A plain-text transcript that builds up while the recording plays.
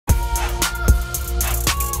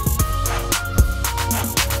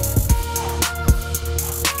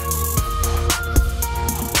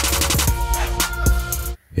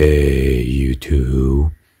Hey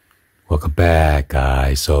YouTube, welcome back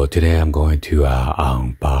guys. So today I'm going to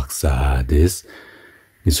unbox this.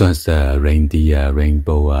 This one's the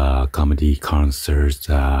Rainbow Comedy Concert.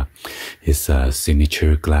 His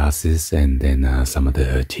signature glasses and then some of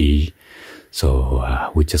the tea.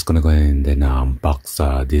 So we're just gonna go ahead and then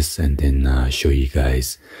unbox this and then show you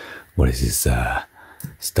guys what this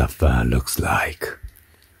stuff looks like.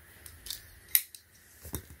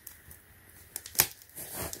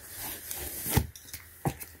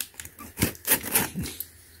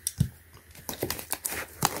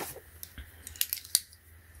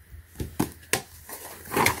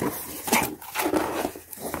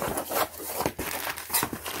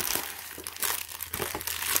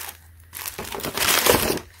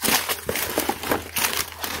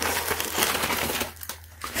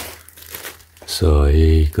 So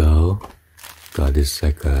here you go. Got this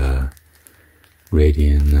like a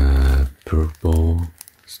radiant purple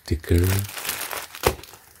sticker.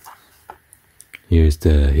 Here's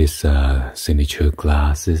his signature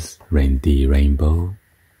glasses, Rainbow.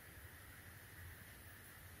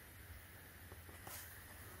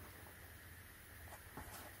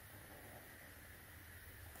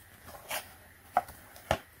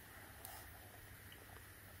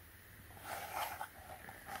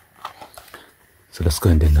 So let's go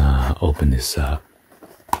and then open this up.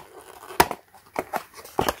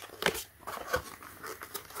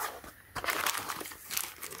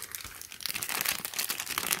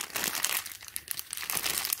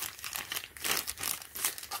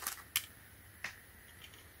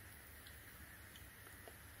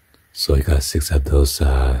 So you got 6 of those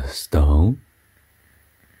stones.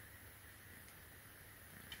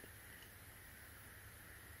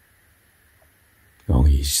 On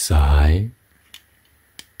each side.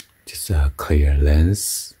 Just a clear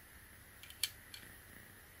lens.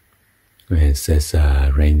 And it says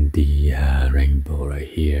Rainbow right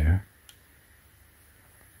here.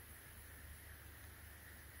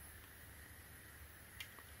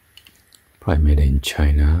 Probably made in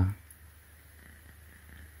China.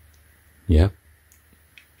 Yep.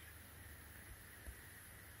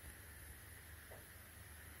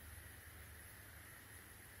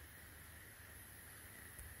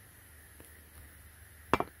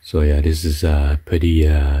 So yeah, this is pretty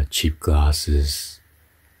cheap glasses.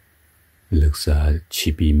 It looks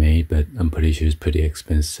cheaply made, but I'm pretty sure it's pretty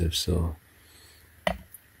expensive. So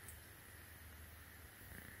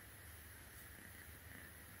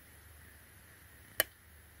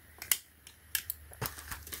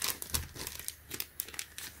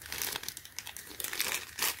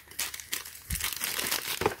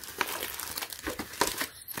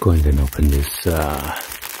go ahead and open this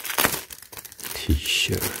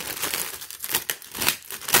T-shirt.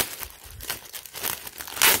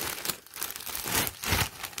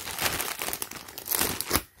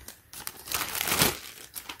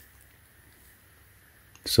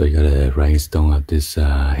 So you got a rhinestone of this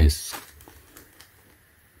his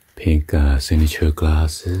pink signature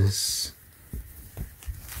glasses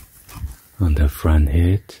on the front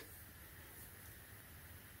head.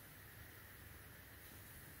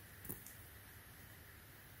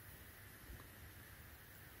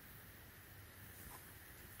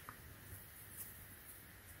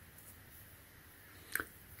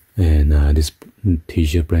 And this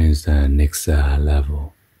T-shirt brand is the next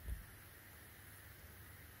level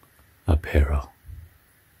apparel.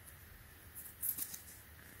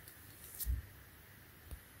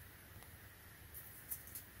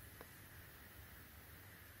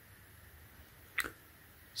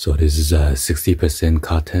 So this is 60%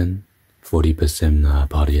 cotton, 40%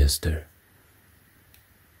 polyester.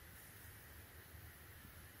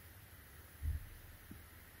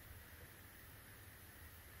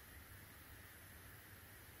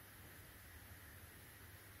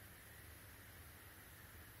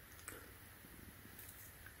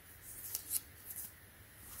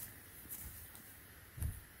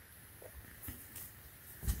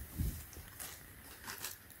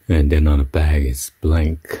 And then on the back it's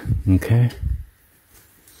blank. Okay.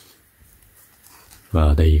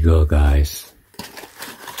 Well, there you go, guys.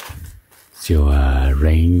 It's your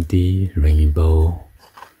Rainbow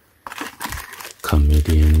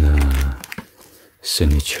comedian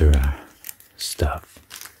signature stuff.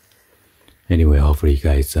 Anyway, hopefully you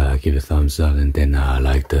guys give a thumbs up and then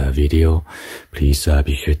like the video. Please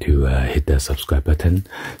be sure to hit the subscribe button,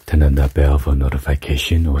 turn on the bell for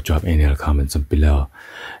notification, or drop any other comments below.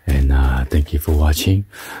 And thank you for watching.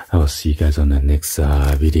 I will see you guys on the next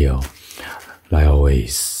video. Like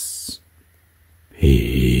always,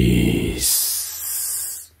 peace.